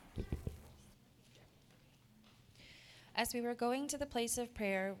As we were going to the place of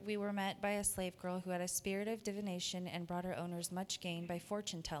prayer, we were met by a slave girl who had a spirit of divination and brought her owners much gain by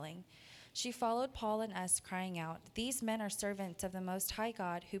fortune telling. She followed Paul and us, crying out, "These men are servants of the Most High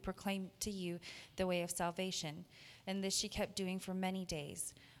God, who proclaim to you the way of salvation." And this she kept doing for many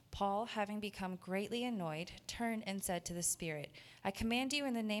days. Paul, having become greatly annoyed, turned and said to the spirit, "I command you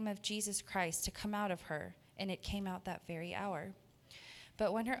in the name of Jesus Christ to come out of her." And it came out that very hour.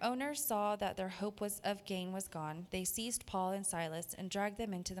 But when her owners saw that their hope of gain was gone, they seized Paul and Silas and dragged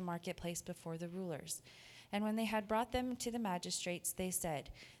them into the marketplace before the rulers. And when they had brought them to the magistrates, they said,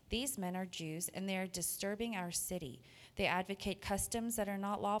 "These men are Jews, and they are disturbing our city. They advocate customs that are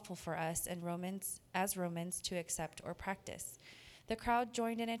not lawful for us and Romans to accept or practice." The crowd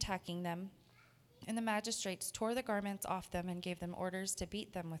joined in attacking them, and the magistrates tore the garments off them and gave them orders to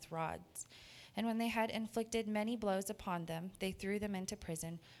beat them with rods. And when they had inflicted many blows upon them, they threw them into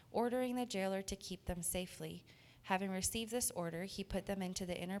prison, ordering the jailer to keep them safely. Having received this order, he put them into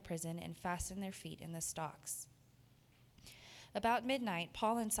the inner prison and fastened their feet in the stocks. About midnight,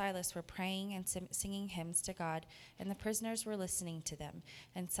 Paul and Silas were praying and singing hymns to God, and the prisoners were listening to them.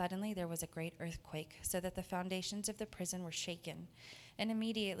 And suddenly there was a great earthquake, so that the foundations of the prison were shaken. And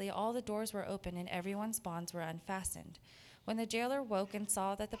immediately all the doors were open, and everyone's bonds were unfastened. When the jailer woke and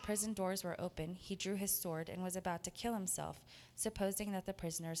saw that the prison doors were open, he drew his sword and was about to kill himself, supposing that the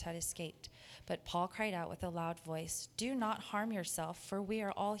prisoners had escaped. But Paul cried out with a loud voice, "Do not harm yourself, for we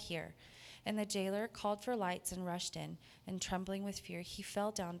are all here." And the jailer called for lights and rushed in, and trembling with fear, he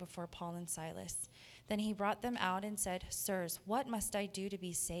fell down before Paul and Silas. Then he brought them out and said, "Sirs, what must I do to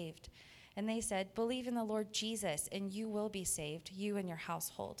be saved?" And they said, "Believe in the Lord Jesus, and you will be saved, you and your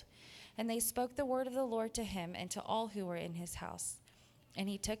household." And they spoke the word of the Lord to him and to all who were in his house. And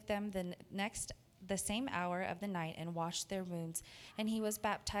he took them the same hour of the night and washed their wounds, and he was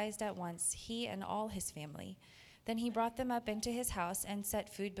baptized at once, he and all his family. Then he brought them up into his house and set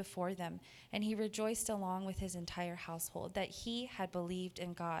food before them, and he rejoiced along with his entire household that he had believed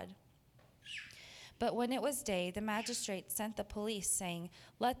in God. But when it was day, the magistrates sent the police, saying,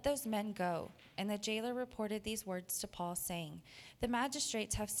 "Let those men go." And the jailer reported these words to Paul, saying, "The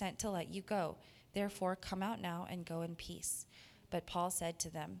magistrates have sent to let you go. Therefore come out now and go in peace." But Paul said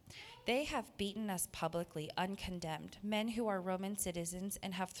to them, "They have beaten us publicly, uncondemned, men who are Roman citizens,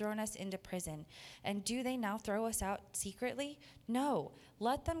 and have thrown us into prison. And do they now throw us out secretly? No,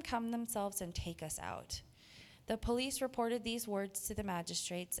 let them come themselves and take us out." The police reported these words to the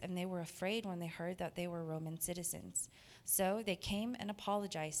magistrates, and they were afraid when they heard that they were Roman citizens. So they came and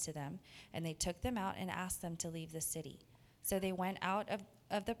apologized to them, and they took them out and asked them to leave the city. So they went out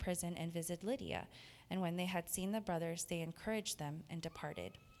of the prison and visited Lydia. And when they had seen the brothers, they encouraged them and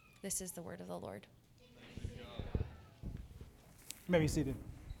departed. This is the word of the Lord. You may be seated.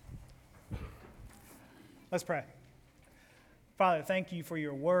 Let's pray. Father, thank you for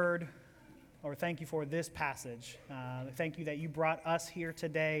your word. Lord, thank you for this passage. Thank you that you brought us here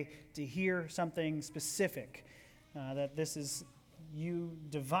today to hear something specific, that this is you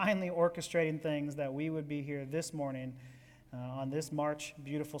divinely orchestrating things that we would be here this morning on this March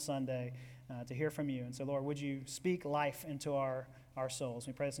beautiful Sunday to hear from you. And so, Lord, would you speak life into our souls?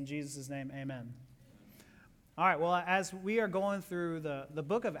 We pray this in Jesus' name, amen. All right, well, as we are going through the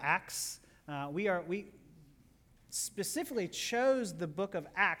book of Acts, we specifically chose the book of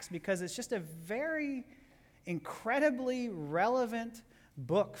Acts because it's just a very incredibly relevant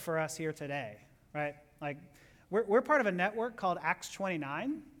book for us here today, right? Like, we're part of a network called Acts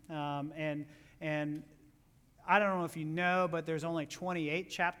 29, and I don't know if you know, but there's only 28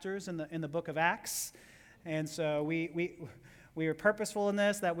 chapters in the book of Acts, and so we are purposeful in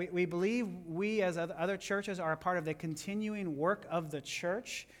this, that we believe we as other churches are a part of the continuing work of the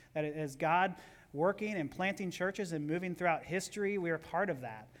church, that it is God working and planting churches and moving throughout history. We are part of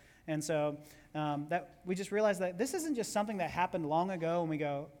that. And so that we just realized that this isn't just something that happened long ago and we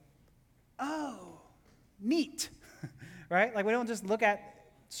go, "Oh, neat," right? Like, we don't just look at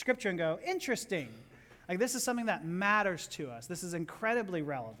Scripture and go, "Interesting." Like, this is something that matters to us. This is incredibly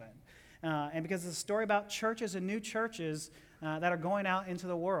relevant. And because it's a story about churches and new churches that are going out into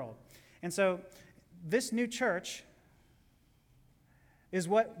the world. And so this new church is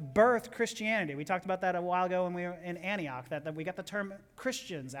what birthed Christianity. We talked about that a while ago when we were in Antioch, that we got the term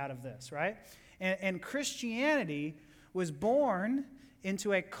Christians out of this, right? And Christianity was born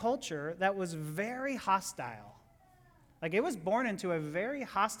into a culture that was very hostile. Like, it was born into a very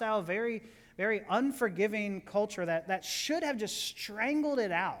hostile, very, very unforgiving culture that should have just strangled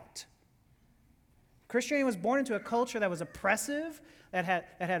it out. Christianity was born into a culture that was oppressive, that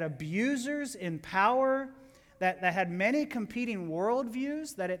had abusers in power, that had many competing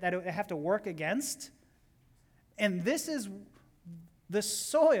worldviews that it have to work against. And this is the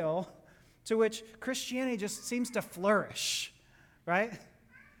soil to which Christianity just seems to flourish, right?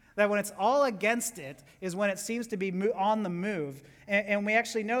 That when it's all against it is when it seems to be on the move. And we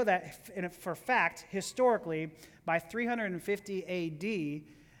actually know that for fact, historically, by 350 AD,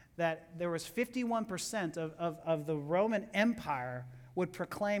 that there was 51% of the Roman Empire would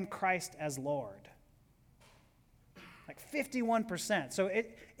proclaim Christ as Lord. Like 51%. So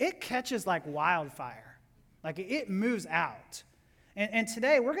it catches like wildfire. Like it moves out. And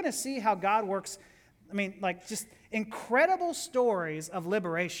today we're going to see how God works. I mean, like just incredible stories of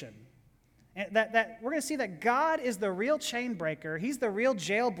liberation. And that we're going to see that God is the real chain breaker. He's the real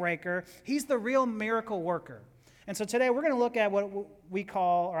jailbreaker. He's the real miracle worker. And so today we're going to look at what we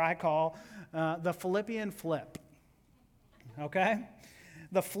call, or I call, the Philippian flip. Okay?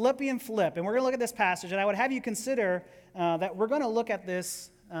 The Philippian flip. And we're going to look at this passage, and I would have you consider that we're going to look at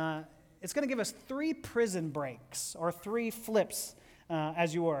this. It's going to give us 3 prison breaks, or 3 flips,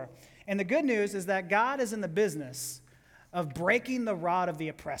 as you were. And the good news is that God is in the business of breaking the rod of the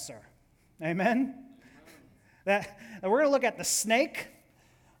oppressor. Amen? That we're going to look at the snake,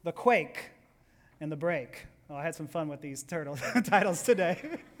 the quake, and the break. Oh, I had some fun with these titles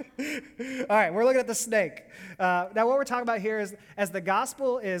today. All right, we're looking at the snake. Now, what we're talking about here is, as the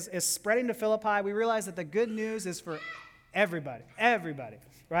gospel is spreading to Philippi, we realize that the good news is for everybody,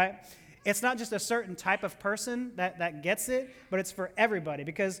 right? It's not just a certain type of person that gets it, but it's for everybody.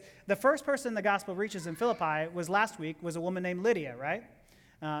 Because the first person the gospel reaches in Philippi was a woman named Lydia, right?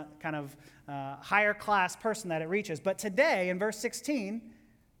 Kind of higher class person that it reaches. But today, in verse 16,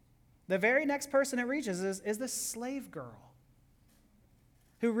 the very next person it reaches is this slave girl,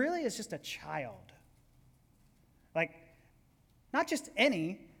 who really is just a child. Like, not just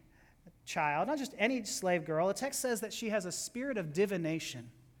any child, not just any slave girl. The text says that she has a spirit of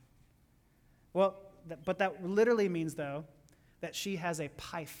divination. Well, but that literally means, though, that she has a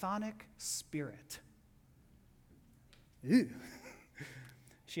pythonic spirit. Ew.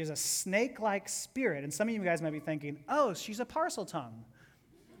 She has a snake-like spirit. And some of you guys might be thinking, oh, she's a parcel tongue.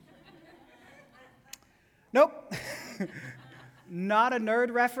 Nope. Not a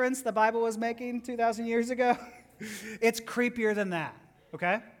nerd reference the Bible was making 2,000 years ago. It's creepier than that,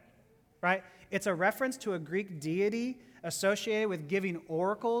 okay? Right? It's a reference to a Greek deity associated with giving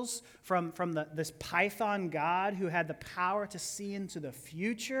oracles from this python god who had the power to see into the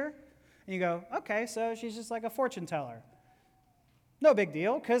future. And you go, okay, so she's just like a fortune teller. No big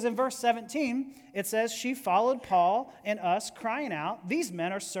deal, because in verse 17, it says, she followed Paul and us, crying out, these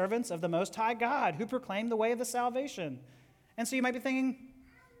men are servants of the Most High God, who proclaim the way of the salvation. And so you might be thinking,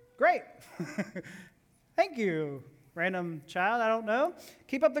 great. Thank you, random child, I don't know.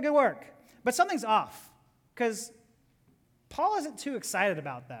 Keep up the good work. But something's off, because Paul isn't too excited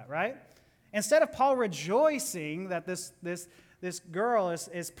about that, right? Instead of Paul rejoicing that this girl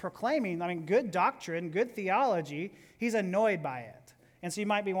is proclaiming, good doctrine, good theology, he's annoyed by it. And so you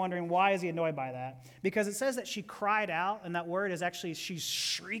might be wondering, why is he annoyed by that? Because it says that she cried out, and that word is actually, she's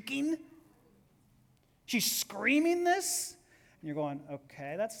shrieking. She's screaming this. And you're going,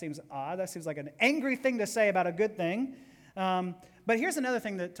 okay, that seems odd. That seems like an angry thing to say about a good thing. But here's another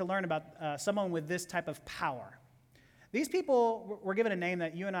thing to learn about someone with this type of power. These people were given a name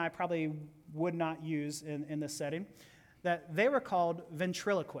that you and I probably would not use in this setting, that they were called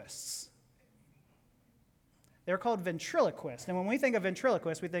ventriloquists. They're called ventriloquists. And when we think of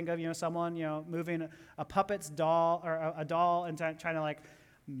ventriloquists, we think of, someone, moving a puppet's doll or a doll and trying to like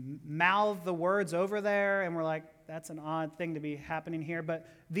mouth the words over there. And we're like, that's an odd thing to be happening here. But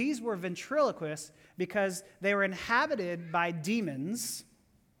these were ventriloquists because they were inhabited by demons,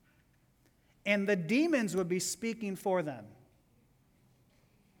 and the demons would be speaking for them.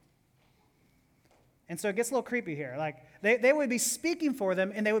 And so it gets a little creepy here. Like, they would be speaking for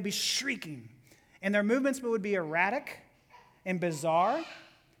them, and they would be shrieking. And their movements would be erratic and bizarre.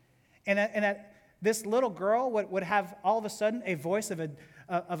 And that this little girl would have all of a sudden a voice of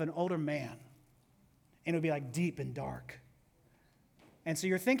an older man. And it would be like deep and dark. And so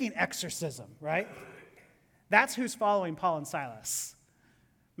you're thinking exorcism, right? That's who's following Paul and Silas.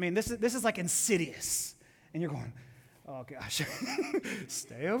 This is like Insidious. And you're going, oh gosh,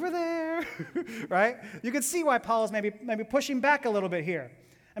 stay over there, right? You can see why Paul is maybe pushing back a little bit here.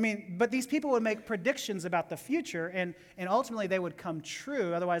 But these people would make predictions about the future, and ultimately they would come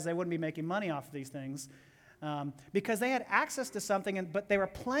true. Otherwise, they wouldn't be making money off of these things, because they had access to something, but they were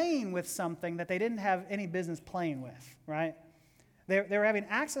playing with something that they didn't have any business playing with, right? They were having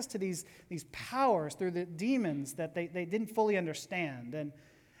access to these powers through the demons that they didn't fully understand. And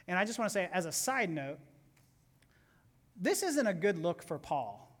I just want to say, as a side note, this isn't a good look for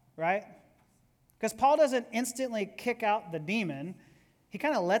Paul, right? Because Paul doesn't instantly kick out the demon. He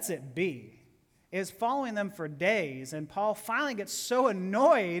kind of lets it be. Is following them for days, and Paul finally gets so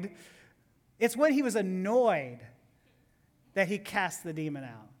annoyed. It's when he was annoyed that he cast the demon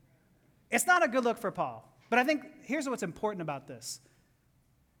out. It's not a good look for Paul. But I think here's what's important about this.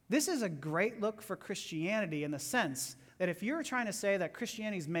 This is a great look for Christianity in the sense that if you're trying to say that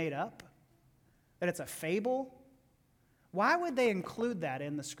Christianity's made up, that it's a fable, why would they include that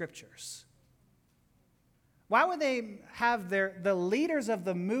in the scriptures? Why would they have the leaders of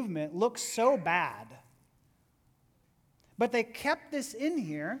the movement look so bad? But they kept this in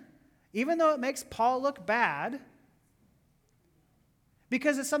here, even though it makes Paul look bad,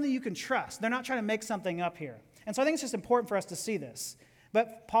 because it's something you can trust. They're not trying to make something up here. And so I think it's just important for us to see this.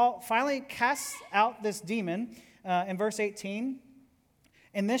 But Paul finally casts out this demon in verse 18.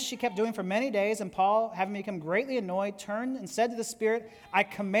 And this she kept doing for many days, and Paul, having become greatly annoyed, turned and said to the spirit, I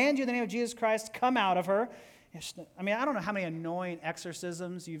command you in the name of Jesus Christ, come out of her. I mean, I don't know how many annoying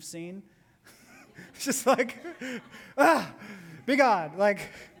exorcisms you've seen. It's just like, be God. Like,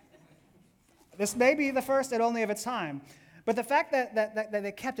 this may be the first and only of its time. But the fact that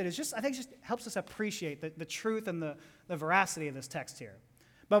they kept it is just, I think, just helps us appreciate the truth and the veracity of this text here.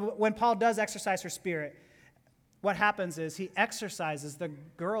 But when Paul does exercise her spirit, what happens is he exercises the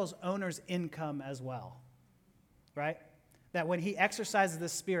girl's owner's income as well, right? That when he exercises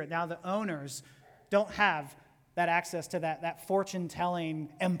this spirit, now the owners don't have that access to that fortune-telling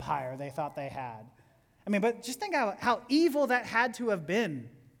empire they thought they had. I mean, but just think how evil that had to have been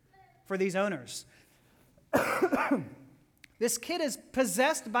for these owners. This kid is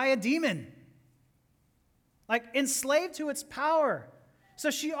possessed by a demon, like enslaved to its power. So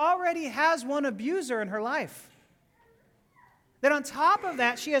she already has one abuser in her life. Then on top of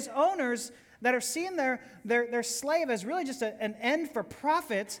that, she has owners that are seeing their slave as really just an end for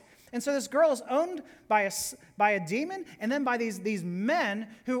profit. And so this girl is owned by a demon and then by these men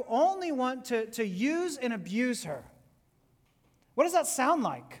who only want to use and abuse her. What does that sound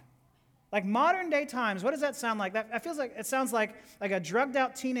like? Like modern day times, what does that sound like? That feels like it sounds like a drugged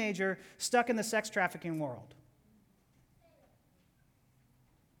out teenager stuck in the sex trafficking world.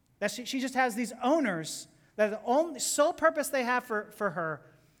 That she just has these owners that the only sole purpose they have for her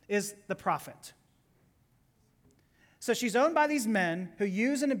is the profit. So she's owned by these men who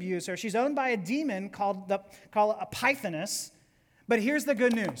use and abuse her. She's owned by a demon called a Pythoness. But here's the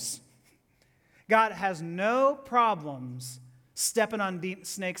good news. God has no problems stepping on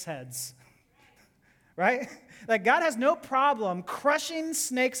snakes' heads. Right? Like God has no problem crushing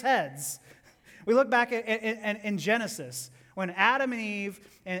snakes' heads. We look back in Genesis when Adam and Eve,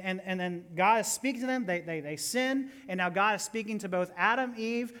 and then God is speaking to them, they sin, and now God is speaking to both Adam,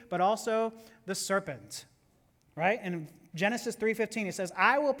 Eve, but also the serpent. Right? And in Genesis 3:15, it says,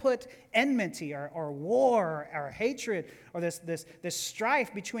 I will put enmity or war or hatred or this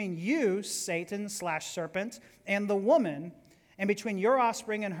strife between you, Satan/serpent, and the woman, and between your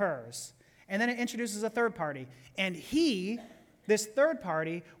offspring and hers. And then it introduces a third party. And he, this third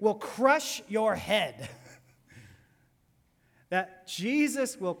party, will crush your head. That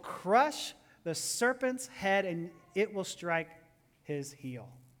Jesus will crush the serpent's head and it will strike his heel.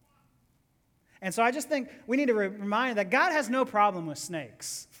 And so I just think we need to remind that God has no problem with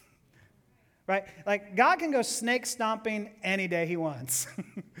snakes. Right? Like God can go snake stomping any day he wants.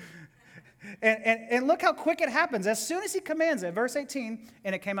 and look how quick it happens. As soon as he commands it, verse 18,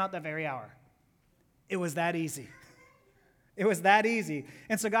 and it came out that very hour. It was that easy. It was that easy.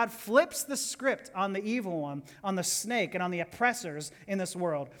 And so God flips the script on the evil one, on the snake, and on the oppressors in this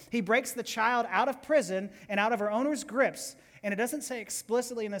world. He breaks the child out of prison and out of her owner's grips. And it doesn't say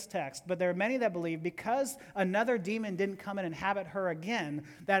explicitly in this text, but there are many that believe because another demon didn't come and inhabit her again,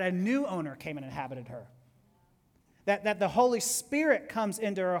 that a new owner came and inhabited her. That the Holy Spirit comes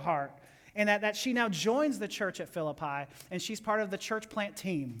into her heart, and that she now joins the church at Philippi, and she's part of the church plant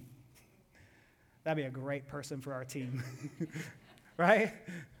team. That'd be a great person for our team, right?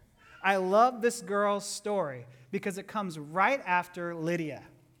 I love this girl's story because it comes right after Lydia,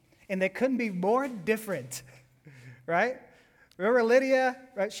 and they couldn't be more different, right? Remember Lydia,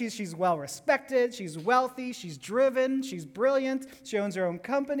 right? She's well-respected, she's wealthy, she's driven, she's brilliant, she owns her own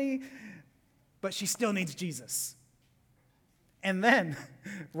company, but she still needs Jesus. And then,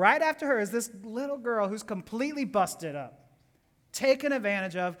 right after her is this little girl who's completely busted up, taken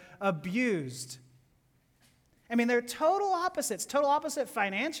advantage of, abused. I mean, they're total opposite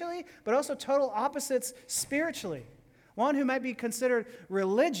financially, but also total opposites spiritually. One who might be considered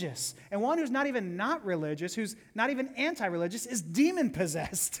religious, and one who's not even not religious, who's not even anti-religious, is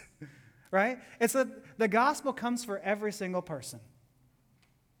demon-possessed, right? It's that the gospel comes for every single person.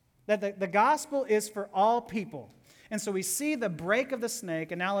 that the gospel is for all people. And so we see the break of the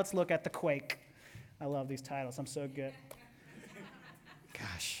snake, and now let's look at the quake. I love these titles. I'm so good.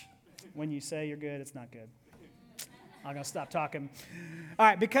 Gosh, when you say you're good, it's not good. I'm going to stop talking. All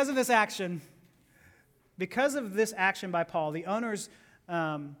right, because of this action by Paul, the owners,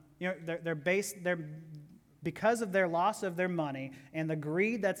 because of their loss of their money and the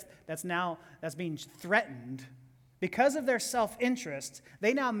greed that's being threatened, because of their self-interest,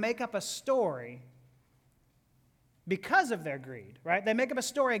 they now make up a story because of their greed, right? They make up a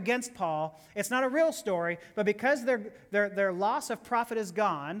story against Paul. It's not a real story, but because their loss of profit is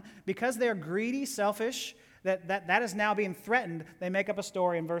gone, because they're greedy, selfish, that is now being threatened, they make up a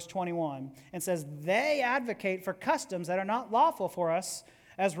story in verse 21 and says, they advocate for customs that are not lawful for us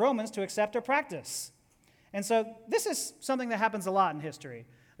as Romans to accept or practice. And so this is something that happens a lot in history,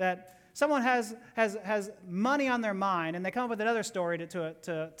 that someone has money on their mind and they come up with another story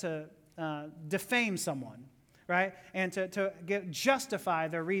to defame someone, right? And to justify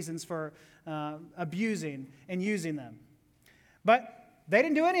their reasons for abusing and using them. But they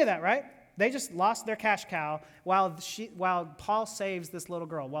didn't do any of that, right? They just lost their cash cow while Paul saves this little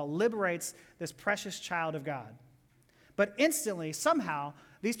girl, while liberates this precious child of God. But instantly, somehow,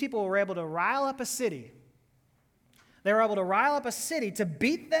 these people were able to rile up a city. They were able to rile up a city to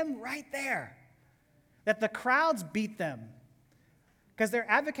beat them right there. That the crowds beat them because they're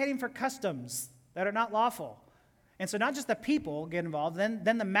advocating for customs that are not lawful. And so not just the people get involved, then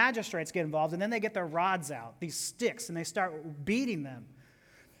the magistrates get involved, and then they get their rods out, these sticks, and they start beating them.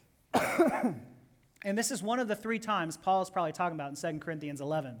 And this is one of the 3 times Paul is probably talking about in 2 Corinthians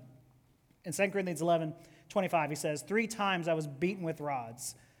 11. In 2 Corinthians 11:25, he says, 3 times I was beaten with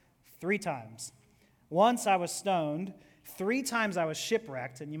rods. 3 times. Once I was stoned. 3 times I was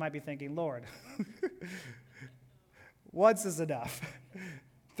shipwrecked. And you might be thinking, Lord, once is enough.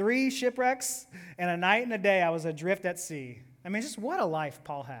 3 shipwrecks and a night and a day I was adrift at sea. I mean, just what a life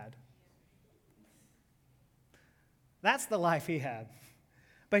Paul had. That's the life he had.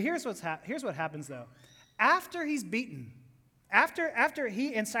 But here's what happens, though. After he's beaten, after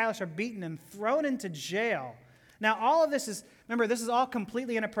he and Silas are beaten and thrown into jail, now all of this is, remember, this is all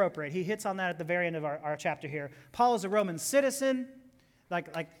completely inappropriate. He hits on that at the very end of our chapter here. Paul is a Roman citizen.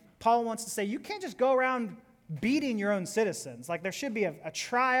 Like Paul wants to say, you can't just go around beating your own citizens. Like there should be a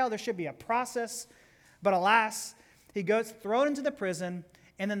trial, there should be a process. But alas, he goes thrown into the prison,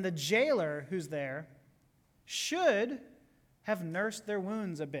 and then the jailer who's there should have nursed their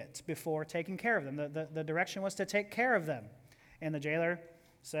wounds a bit before taking care of them. The direction was to take care of them. And the jailer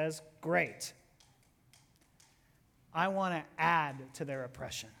says, great. I want to add to their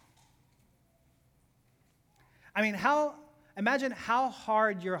oppression. I mean, imagine how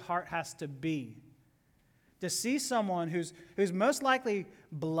hard your heart has to be to see someone who's most likely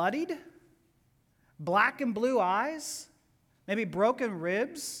bloodied, black and blue eyes, maybe broken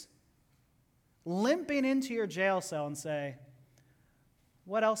ribs, limping into your jail cell and say,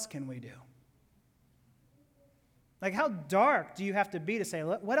 what else can we do? Like, how dark do you have to be to say,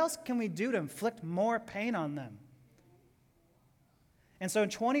 what else can we do to inflict more pain on them? And so in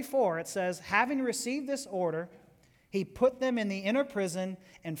 24, it says, having received this order, he put them in the inner prison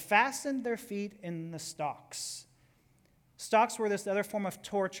and fastened their feet in the stocks. Stocks were this other form of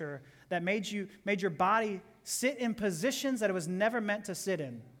torture that made your body sit in positions that it was never meant to sit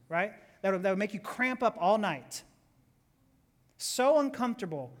in, right? That would make you cramp up all night. So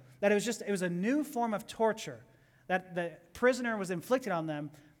uncomfortable that it was a new form of torture that the prisoner was inflicted on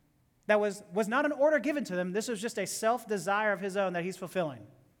them that was not an order given to them. This was just a self-desire of his own that he's fulfilling.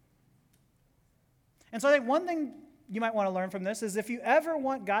 And so I think one thing you might want to learn from this is if you ever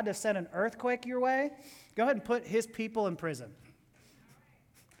want God to send an earthquake your way, go ahead and put his people in prison.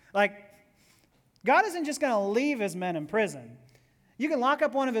 Like, God isn't just going to leave his men in prison. You can lock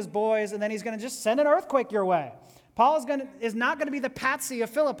up one of his boys, and then he's going to just send an earthquake your way. Paul is not going to be the patsy of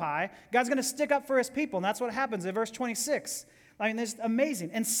Philippi. God's going to stick up for his people, and that's what happens in verse 26. I mean, it's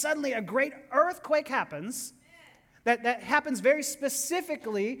amazing. And suddenly a great earthquake happens that happens very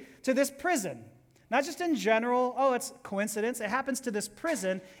specifically to this prison. Not just in general, it's coincidence. It happens to this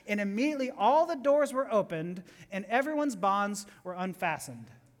prison, and immediately all the doors were opened, and everyone's bonds were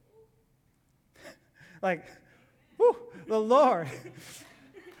unfastened. Like, whew, the Lord.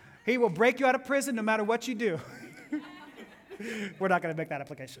 He will break you out of prison no matter what you do. We're not going to make that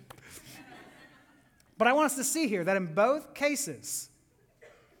application. But I want us to see here that in both cases,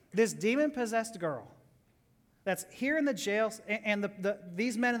 this demon-possessed girl that's here in the jail, and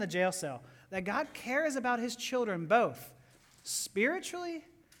these men in the jail cell, that God cares about his children both spiritually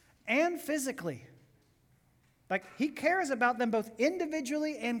and physically. Like, he cares about them both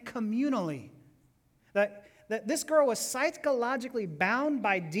individually and communally. That this girl was psychologically bound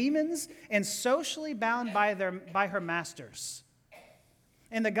by demons and socially bound by her masters.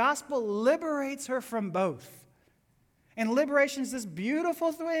 And the gospel liberates her from both. And liberation is this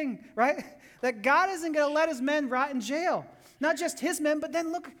beautiful thing, right? That God isn't going to let his men rot in jail. Not just his men, but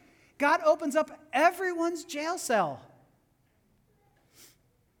then look, God opens up everyone's jail cell.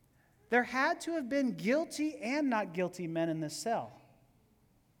 There had to have been guilty and not guilty men in this cell.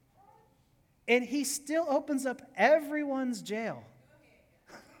 And he still opens up everyone's jail.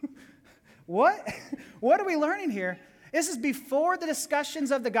 What? What are we learning here? This is before the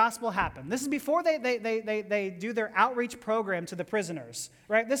discussions of the gospel happen. This is before they do their outreach program to the prisoners,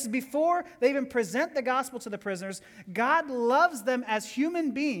 right? This is before they even present the gospel to the prisoners. God loves them as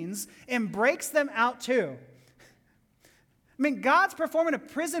human beings and breaks them out too. I mean, God's performing a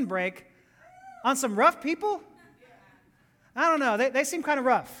prison break on some rough people? I don't know. They seem kind of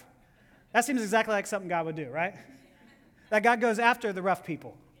rough. That seems exactly like something God would do, right? That God goes after the rough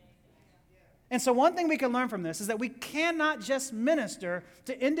people. And so one thing we can learn from this is that we cannot just minister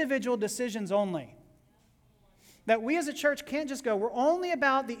to individual decisions only. That we as a church can't just go, we're only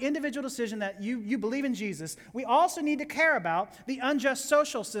about the individual decision that you believe in Jesus. We also need to care about the unjust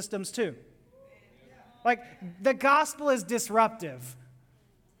social systems too. Like, the gospel is disruptive.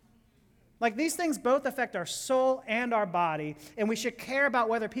 Like, these things both affect our soul and our body, and we should care about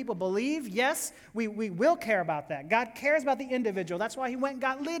whether people believe. Yes, we will care about that. God cares about the individual. That's why he went and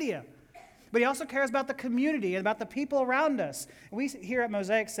got Lydia. But he also cares about the community and about the people around us. We here at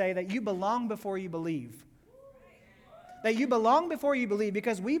Mosaic say that you belong before you believe. That you belong before you believe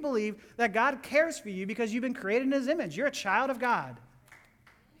because we believe that God cares for you because you've been created in his image. You're a child of God.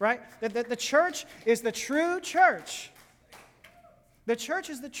 Right? That the church is the true church. The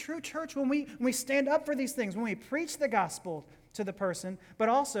church is the true church when we stand up for these things, when we preach the gospel to the person, but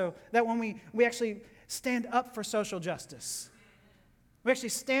also that when we actually stand up for social justice. We actually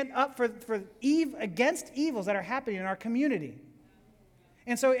stand up against evils that are happening in our community.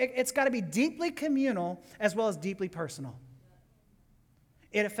 And so it's got to be deeply communal as well as deeply personal.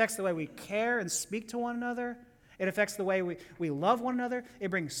 It affects the way we care and speak to one another. It affects the way we love one another. It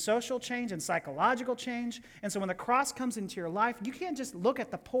brings social change and psychological change. And so when the cross comes into your life, you can't just look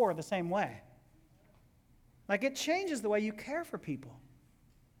at the poor the same way. Like, it changes the way you care for people.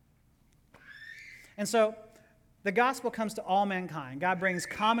 And so the gospel comes to all mankind. God brings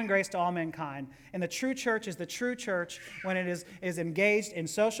common grace to all mankind. And the true church is the true church when it is engaged in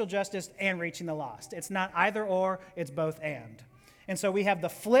social justice and reaching the lost. It's not either or, it's both and. And so we have the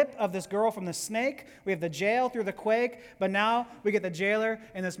flip of this girl from the snake. We have the jail through the quake. But now we get the jailer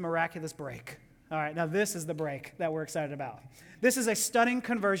in this miraculous break. All right, now this is the break that we're excited about. This is a stunning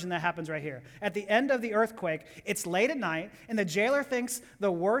conversion that happens right here. At the end of the earthquake, it's late at night, and the jailer thinks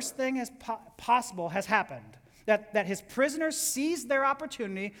the worst thing possible has happened. That his prisoners seized their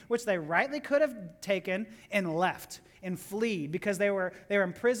opportunity, which they rightly could have taken, and left and fled because they were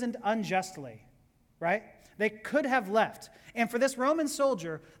imprisoned unjustly, right? They could have left. And for this Roman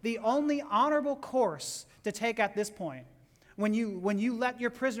soldier, the only honorable course to take at this point, when you let your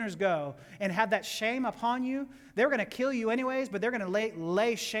prisoners go and have that shame upon you, they're going to kill you anyways, but they're going to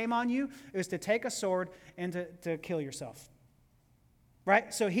lay shame on you, is to take a sword and to kill yourself,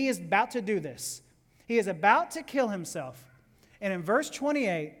 right? So he is about to do this. He is about to kill himself. And in verse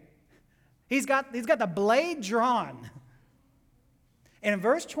 28, he's got the blade drawn. And in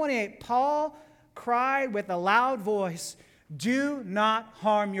verse 28, Paul cried with a loud voice, "Do not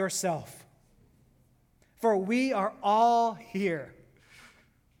harm yourself, for we are all here."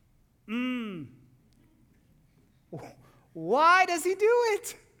 Why does he do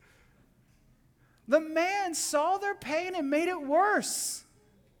it? The man saw their pain and made it worse.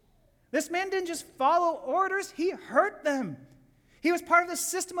 This man didn't just follow orders, he hurt them. He was part of the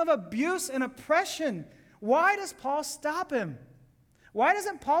system of abuse and oppression. Why does Paul stop him? Why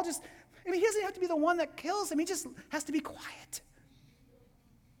doesn't Paul just, he doesn't have to be the one that kills him. He just has to be quiet.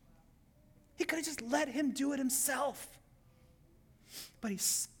 He could have just let him do it himself. But he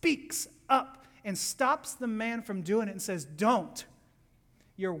speaks up and stops the man from doing it and says, "Don't.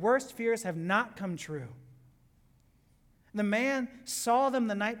 Your worst fears have not come true." The man saw them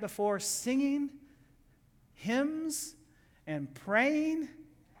the night before singing hymns and praying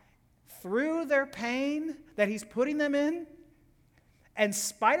through their pain that he's putting them in. In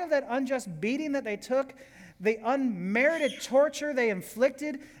spite of that unjust beating that they took, the unmerited torture they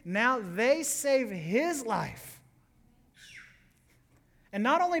inflicted, now they save his life. And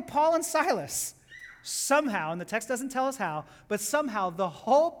not only Paul and Silas, somehow, and the text doesn't tell us how, but somehow the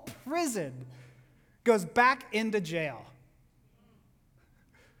whole prison goes back into jail.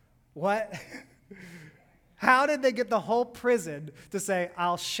 What? How did they get the whole prison to say,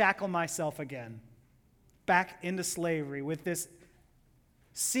 I'll shackle myself again? Back into slavery with this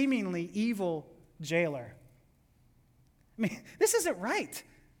seemingly evil jailer. I mean, this isn't right.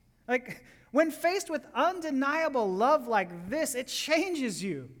 Like, when faced with undeniable love like this, it changes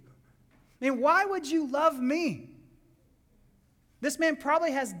you. I mean, why would you love me? This man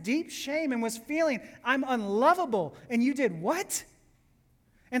probably has deep shame and was feeling, I'm unlovable. And you did what?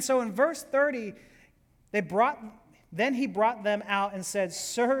 And so in verse 30, then he brought them out and said,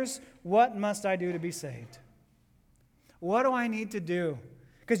 Sirs, what must I do to be saved? What do I need to do?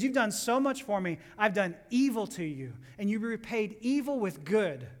 Because you've done so much for me. I've done evil to you, and you repaid evil with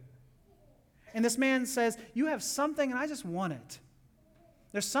good. And this man says, you have something, and I just want it.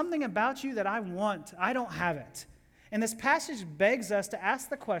 There's something about you that I want. I don't have it. And this passage begs us to ask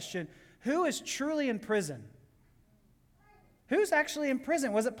the question, who is truly in prison? Who's actually in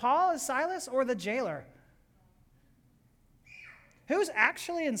prison? Was it Paul and Silas or the jailer? Who's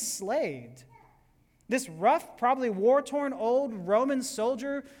actually enslaved? This rough, probably war-torn old Roman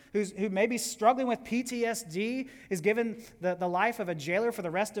soldier who may be struggling with PTSD is given the life of a jailer for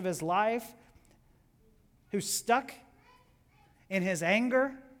the rest of his life, who's stuck in his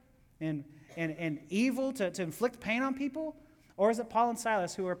anger and evil to inflict pain on people? Or is it Paul and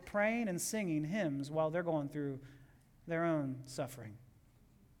Silas who are praying and singing hymns while they're going through their own suffering?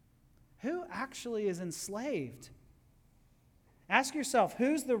 Who actually is enslaved? Ask yourself,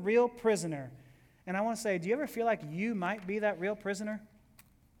 who's the real prisoner? And I want to say, do you ever feel like you might be that real prisoner?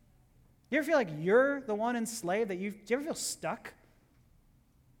 Do you ever feel like you're the one enslaved? Do you ever feel stuck?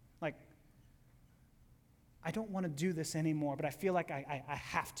 Like, I don't want to do this anymore, but I feel like I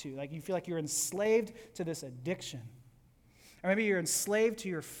have to. Like you feel like you're enslaved to this addiction. Or maybe you're enslaved to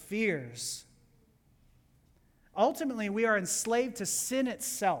your fears. Ultimately, we are enslaved to sin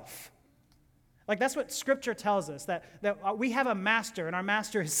itself. Like that's what Scripture tells us, that we have a master, and our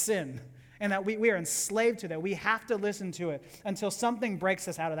master is sin. And that we are enslaved to that. We have to listen to it until something breaks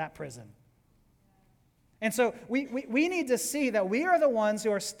us out of that prison. And so we need to see that we are the ones who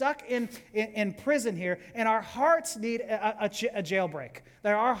are stuck in prison here, and our hearts need a jailbreak.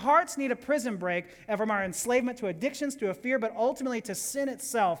 That our hearts need a prison break from our enslavement to addictions, to a fear, but ultimately to sin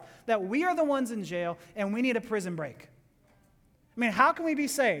itself. That we are the ones in jail, and we need a prison break. I mean, how can we be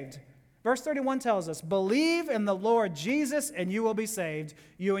saved? Verse 31 tells us, believe in the Lord Jesus, and you will be saved,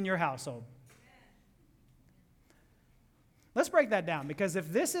 you and your household. Let's break that down, because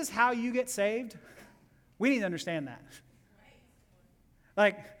if this is how you get saved, we need to understand that.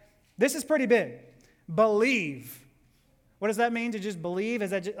 Like, this is pretty big. Believe. What does that mean to just believe?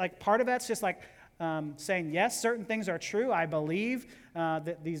 Is that just, like part of that's just like saying, yes, certain things are true. I believe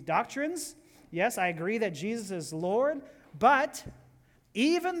that these doctrines. Yes, I agree that Jesus is Lord, but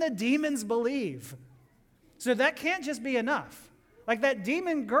even the demons believe. So that can't just be enough. Like that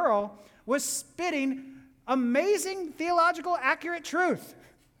demon girl was spitting amazing theological accurate truth,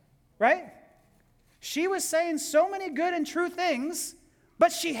 right? She was saying so many good and true things,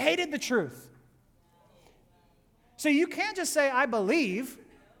 but she hated the truth. So you can't just say, I believe.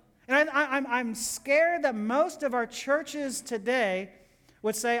 And I'm scared that most of our churches today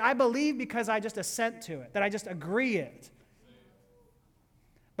would say, I believe because I just assent to it, that I just agree it.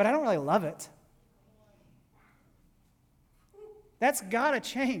 But I don't really love it. That's got to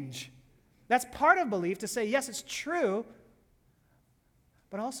change. That's part of belief, to say, yes, it's true,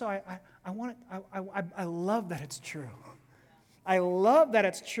 but also I love that it's true. I love that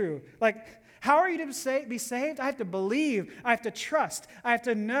it's true. Like, how are you to be saved? I have to believe. I have to trust. I have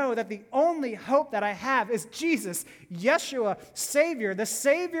to know that the only hope that I have is Jesus, Yeshua, Savior, the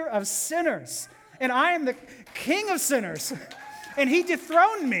Savior of sinners. And I am the King of sinners. And He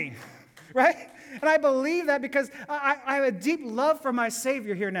dethroned me, right? And I believe that because I have a deep love for my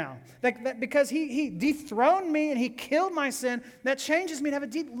Savior here now. That because he dethroned me and He killed my sin, that changes me to have a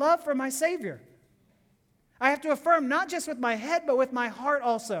deep love for my Savior. I have to affirm not just with my head, but with my heart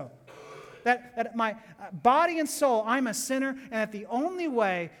also. That my body and soul, I'm a sinner, and that the only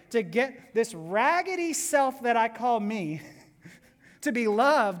way to get this raggedy self that I call me to be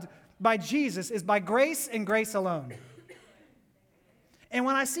loved by Jesus is by grace and grace alone. And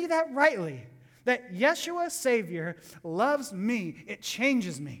when I see that rightly, that Yeshua, Savior, loves me, it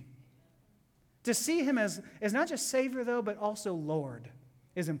changes me. To see Him as not just Savior, though, but also Lord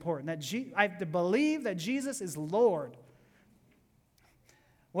is important. I have to believe that Jesus is Lord.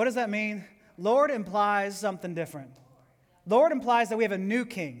 What does that mean? Lord implies something different. Lord implies that we have a new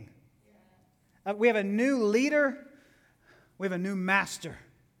king. We have a new leader. We have a new master.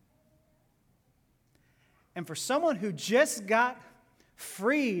 And for someone who just got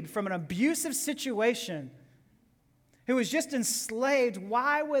freed from an abusive situation, who was just enslaved,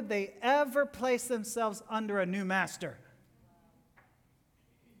 why would they ever place themselves under a new master?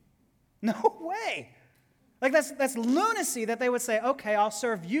 No way. Like that's lunacy that they would say, okay, I'll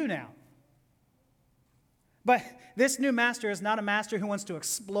serve you now. But this new master is not a master who wants to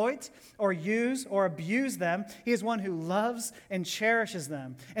exploit or use or abuse them. He is one who loves and cherishes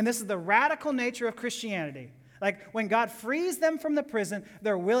them. And this is the radical nature of Christianity. Like when God frees them from the prison,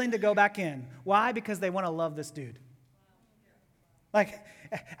 they're willing to go back in. Why? Because they want to love this dude. Like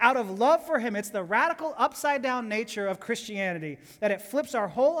out of love for him, it's the radical upside down nature of Christianity that it flips our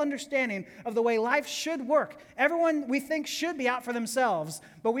whole understanding of the way life should work. Everyone we think should be out for themselves,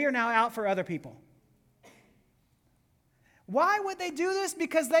 but we are now out for other people. Why would they do this?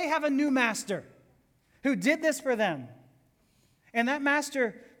 Because they have a new master who did this for them. And that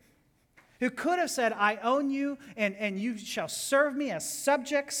master who could have said, I own you and you shall serve me as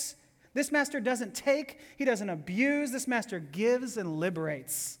subjects. This master doesn't take, he doesn't abuse. This master gives and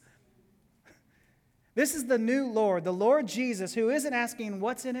liberates. This is the new Lord, the Lord Jesus, who isn't asking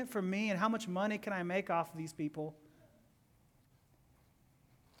what's in it for me and how much money can I make off of these people.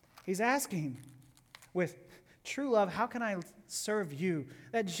 He's asking with true love, how can I serve you?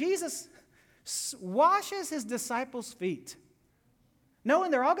 That Jesus washes his disciples' feet, knowing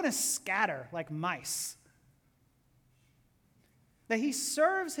they're all going to scatter like mice. That he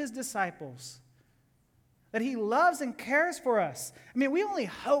serves his disciples, that he loves and cares for us. I mean, we only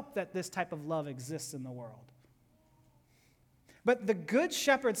hope that this type of love exists in the world. But the good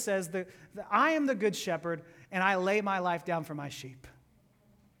shepherd says that I am the good shepherd and I lay my life down for my sheep.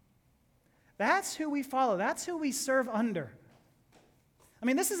 That's who we follow. That's who we serve under. I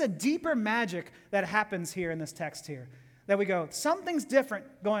mean, this is a deeper magic that happens here in this text here. That we go, something's different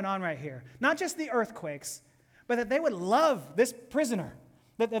going on right here. Not just the earthquakes, but that they would love this prisoner,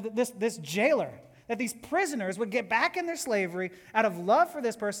 this jailer, that these prisoners would get back in their slavery out of love for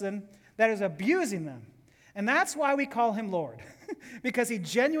this person that is abusing them. And that's why we call him Lord, because he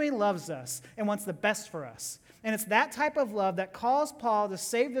genuinely loves us and wants the best for us. And it's that type of love that calls Paul to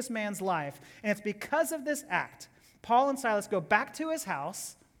save this man's life. And it's because of this act, Paul and Silas go back to his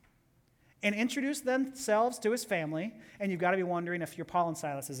house and introduce themselves to his family. And you've got to be wondering, if you're Paul and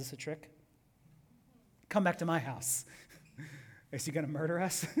Silas, is this a trick? Come back to my house. Is he going to murder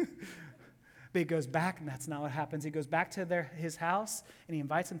us? But he goes back, and that's not what happens. He goes back to his house, and he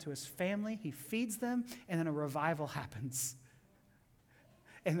invites them to his family. He feeds them, and then a revival happens.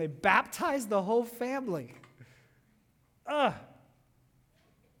 And they baptize the whole family. And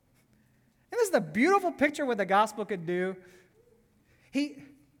this is the beautiful picture what the gospel could do.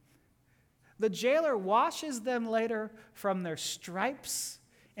 The jailer washes them later from their stripes,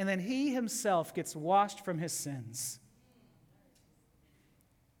 and then he himself gets washed from his sins.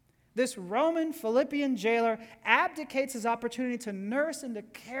 This Roman Philippian jailer abdicates his opportunity to nurse and to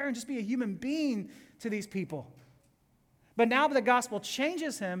care and just be a human being to these people. But now the gospel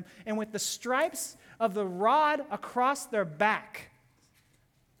changes him, and with the stripes of the rod across their back,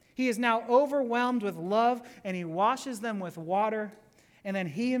 he is now overwhelmed with love, and he washes them with water, and then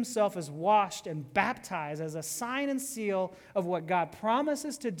he himself is washed and baptized as a sign and seal of what God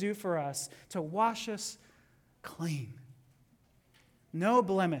promises to do for us, to wash us clean. No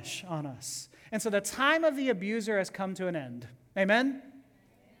blemish on us. And so the time of the abuser has come to an end. Amen?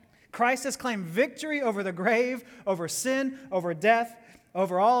 Christ has claimed victory over the grave, over sin, over death,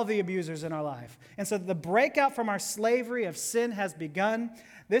 over all of the abusers in our life. And so the breakout from our slavery of sin has begun.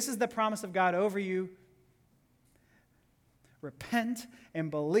 This is the promise of God over you. Repent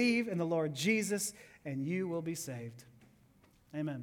and believe in the Lord Jesus, and you will be saved. Amen.